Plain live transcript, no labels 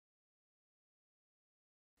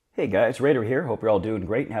Hey guys, Raider here. Hope you're all doing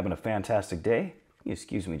great and having a fantastic day.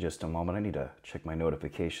 Excuse me just a moment. I need to check my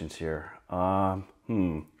notifications here.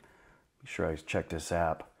 Be sure I check this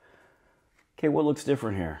app. Okay, what looks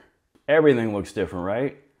different here? Everything looks different,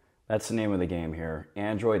 right? That's the name of the game here.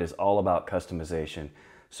 Android is all about customization.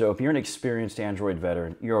 So if you're an experienced Android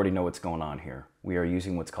veteran, you already know what's going on here. We are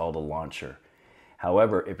using what's called a launcher.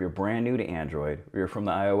 However, if you're brand new to Android or you're from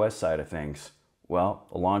the iOS side of things, well,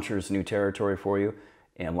 a launcher is new territory for you.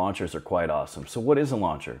 And launchers are quite awesome. So what is a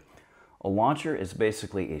launcher? A launcher is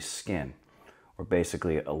basically a skin, or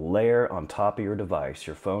basically a layer on top of your device,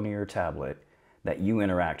 your phone or your tablet, that you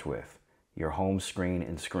interact with. Your home screen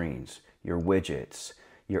and screens, your widgets,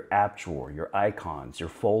 your app drawer, your icons, your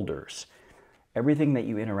folders. Everything that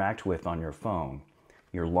you interact with on your phone,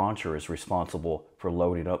 your launcher is responsible for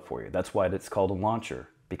loading up for you. That's why it's called a launcher,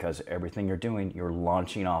 because everything you're doing, you're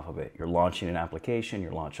launching off of it. You're launching an application,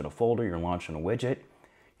 you're launching a folder, you're launching a widget.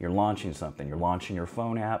 You're launching something, you're launching your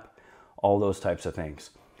phone app, all those types of things.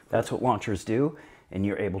 That's what launchers do, and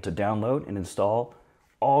you're able to download and install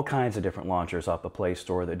all kinds of different launchers off the Play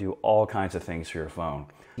Store that do all kinds of things for your phone.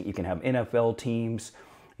 You can have NFL teams,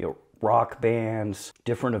 rock bands,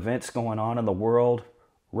 different events going on in the world,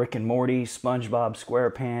 Rick and Morty, SpongeBob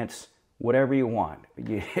SquarePants, whatever you want.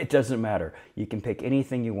 It doesn't matter. You can pick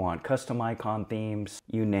anything you want, custom icon themes,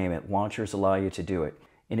 you name it. Launchers allow you to do it.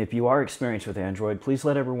 And if you are experienced with Android, please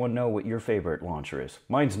let everyone know what your favorite launcher is.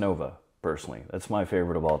 Mine's Nova, personally. That's my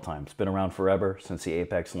favorite of all time. It's been around forever, since the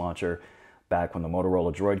Apex launcher, back when the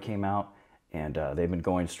Motorola Droid came out, and they've been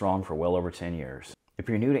going strong for well over 10 years. If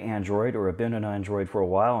you're new to Android or have been on Android for a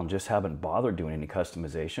while and just haven't bothered doing any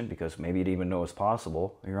customization because maybe you didn't even know it's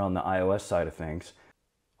possible, you're on the iOS side of things,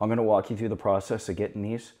 I'm going to walk you through the process of getting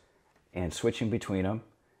these and switching between them,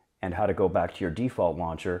 and how to go back to your default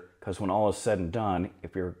launcher, because when all is said and done,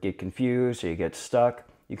 if you get confused or you get stuck,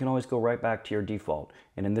 you can always go right back to your default.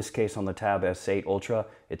 And in this case on the Tab S8 Ultra,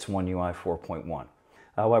 it's One UI 4.1.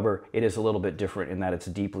 However, it is a little bit different in that it's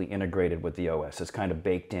deeply integrated with the OS. It's kind of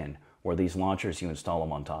baked in, where these launchers, you install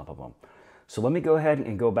them on top of them. So let me go ahead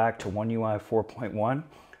and go back to One UI 4.1.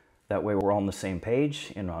 That way we're all on the same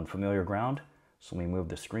page and on familiar ground. So let me move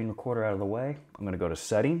the screen recorder out of the way. I'm going to go to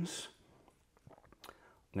Settings.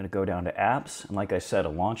 I'm going to go down to Apps, and like I said, a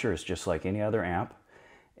launcher is just like any other app.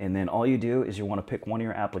 And then all you do is you want to pick one of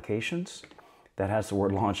your applications that has the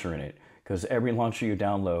word launcher in it, because every launcher you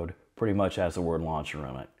download pretty much has the word launcher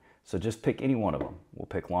in it. So just pick any one of them. We'll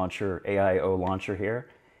pick Launcher, AIO Launcher here,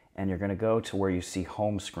 and you're going to go to where you see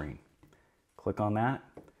Home Screen. Click on that.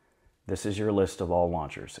 This is your list of all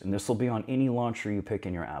launchers, and this will be on any launcher you pick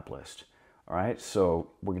in your app list. All right,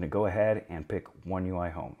 so we're going to go ahead and pick One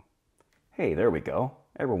UI Home. Hey, there we go.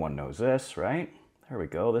 Everyone knows this, right? There we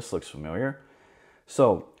go. This looks familiar.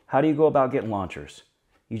 So how do you go about getting launchers?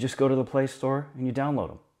 You just go to the Play Store and you download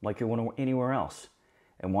them like you want anywhere else.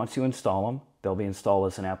 And once you install them, they'll be installed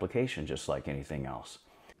as an application just like anything else.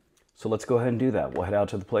 So let's go ahead and do that. We'll head out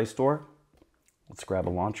to the Play Store. Let's grab a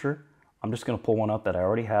launcher. I'm just going to pull one up that I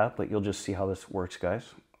already have, but you'll just see how this works, guys.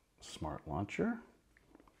 Smart Launcher.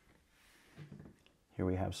 Here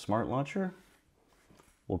we have Smart Launcher.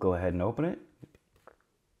 We'll go ahead and open it.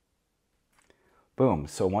 Boom.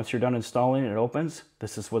 So once you're done installing it opens,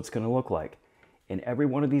 this is what it's going to look like. And every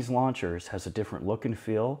one of these launchers has a different look and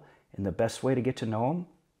feel, and the best way to get to know them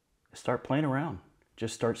is start playing around.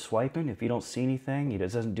 Just start swiping. If you don't see anything, it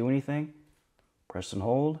doesn't do anything, press and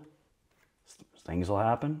hold. Things will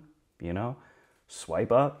happen,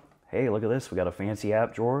 Swipe up. Hey, look at this. We got a fancy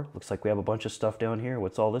app drawer. Looks like we have a bunch of stuff down here.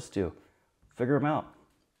 What's all this do? Figure them out.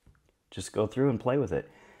 Just go through and play with it.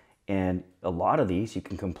 And a lot of these you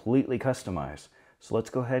can completely customize. So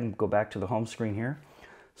let's go ahead and go back to the home screen here.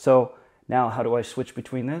 So now how do I switch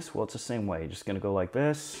between this? Well, it's the same way. You're just going to go like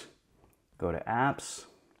this. Go to Apps.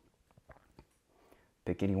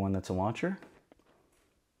 Pick any one that's a launcher.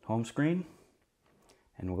 Home screen.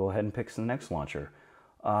 And we'll go ahead and pick the next launcher.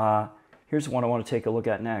 Here's one I want to take a look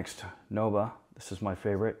at next. Nova. This is my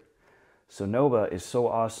favorite. So Nova is so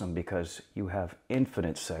awesome because you have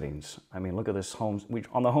infinite settings. I mean, look at this on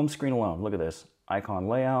the home screen alone. Look at this icon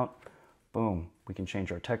layout. Boom. We can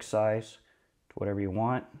change our text size to whatever you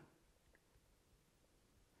want.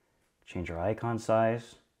 Change our icon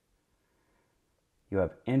size. You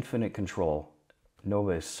have infinite control.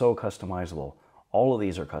 Nova is so customizable. All of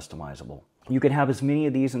these are customizable. You can have as many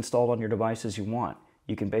of these installed on your device as you want.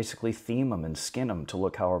 You can basically theme them and skin them to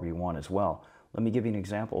look however you want as well. Let me give you an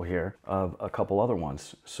example here of a couple other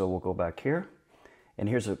ones. So we'll go back here. And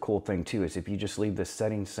here's a cool thing too, is if you just leave this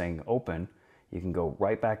setting saying open, you can go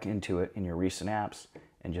right back into it in your recent apps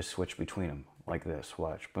and just switch between them like this.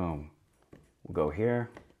 Watch, boom. We'll go here.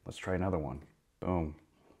 Let's try another one. Boom.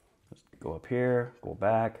 Let's go up here, go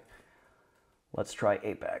back. Let's try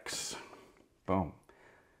Apex. Boom.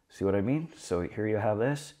 See what I mean? So here you have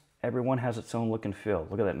this. Everyone has its own look and feel.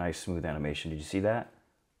 Look at that nice smooth animation. Did you see that?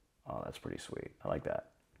 Oh, that's pretty sweet. I like that.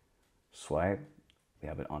 Swipe. We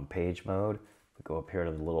have it on page mode. We go up here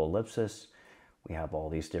to the little ellipsis. We have all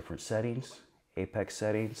these different settings. Apex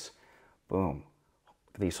settings. Boom.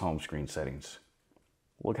 Look at these home screen settings.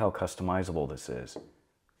 Look how customizable this is.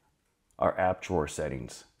 Our app drawer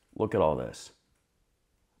settings. Look at all this.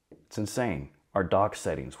 It's insane. Our dock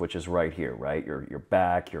settings, which is right here, right? Your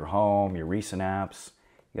back, your home, your recent apps.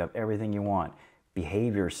 You have everything you want.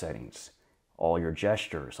 Behavior settings, all your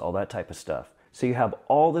gestures, all that type of stuff. So you have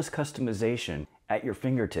all this customization at your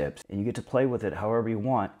fingertips, and you get to play with it however you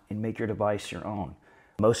want and make your device your own.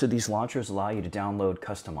 Most of these launchers allow you to download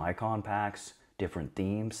custom icon packs, different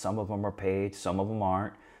themes. Some of them are paid, some of them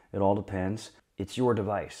aren't. It all depends. It's your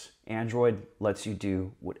device. Android lets you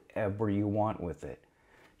do whatever you want with it.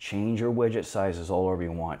 Change your widget sizes all over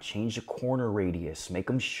you want. Change the corner radius. Make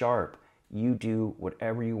them sharp. You do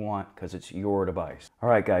whatever you want because it's your device. All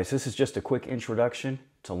right, guys, this is just a quick introduction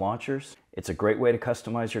to launchers. It's a great way to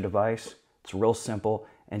customize your device. It's real simple.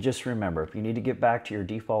 And just remember, if you need to get back to your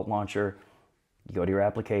default launcher, you go to your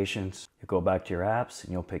applications, you go back to your apps,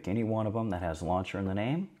 and you'll pick any one of them that has launcher in the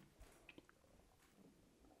name.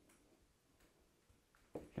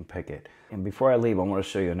 And pick it. And before I leave, I want to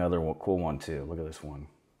show you another cool one too. Look at this one.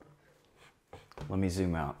 Let me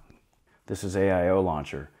zoom out. This is AIO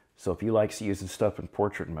Launcher. So if you like using stuff in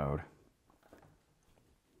portrait mode,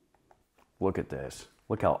 look at this.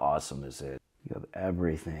 Look how awesome this is. You have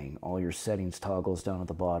everything. All your settings toggles down at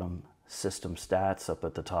the bottom. System stats up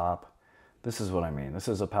at the top. This is what I mean. This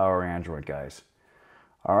is a power Android, guys.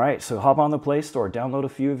 All right, so hop on the Play Store. Download a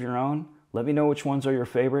few of your own. Let me know which ones are your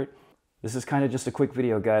favorite. This is kind of just a quick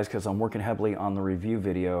video, guys, because I'm working heavily on the review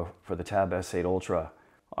video for the Tab S8 Ultra.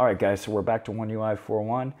 All right, guys, so we're back to One UI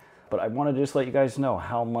 4.1, but I wanted to just let you guys know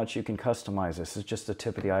how much you can customize this. It's just the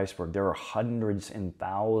tip of the iceberg. There are hundreds and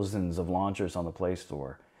thousands of launchers on the Play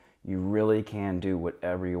Store. You really can do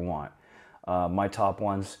whatever you want. My top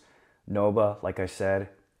ones, Nova, like I said,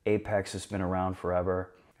 Apex has been around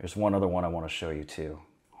forever. There's one other one I want to show you too.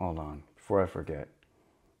 Hold on, before I forget.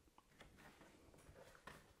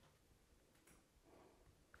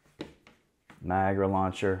 Niagara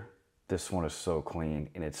Launcher. This one is so clean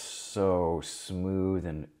and it's so smooth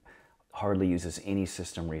and hardly uses any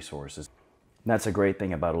system resources. And that's a great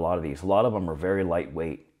thing about a lot of these. A lot of them are very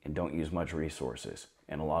lightweight and don't use much resources.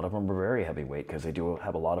 And a lot of them are very heavyweight because they do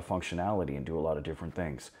have a lot of functionality and do a lot of different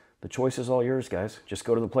things. The choice is all yours, guys. Just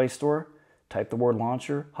go to the Play Store, type the word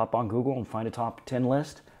launcher, hop on Google and find a top 10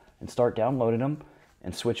 list and start downloading them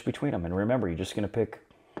and switch between them. And remember, you're just going to pick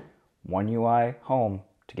One UI Home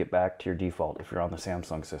to get back to your default if you're on the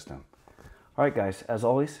Samsung system. All right, guys, as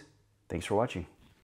always, thanks for watching.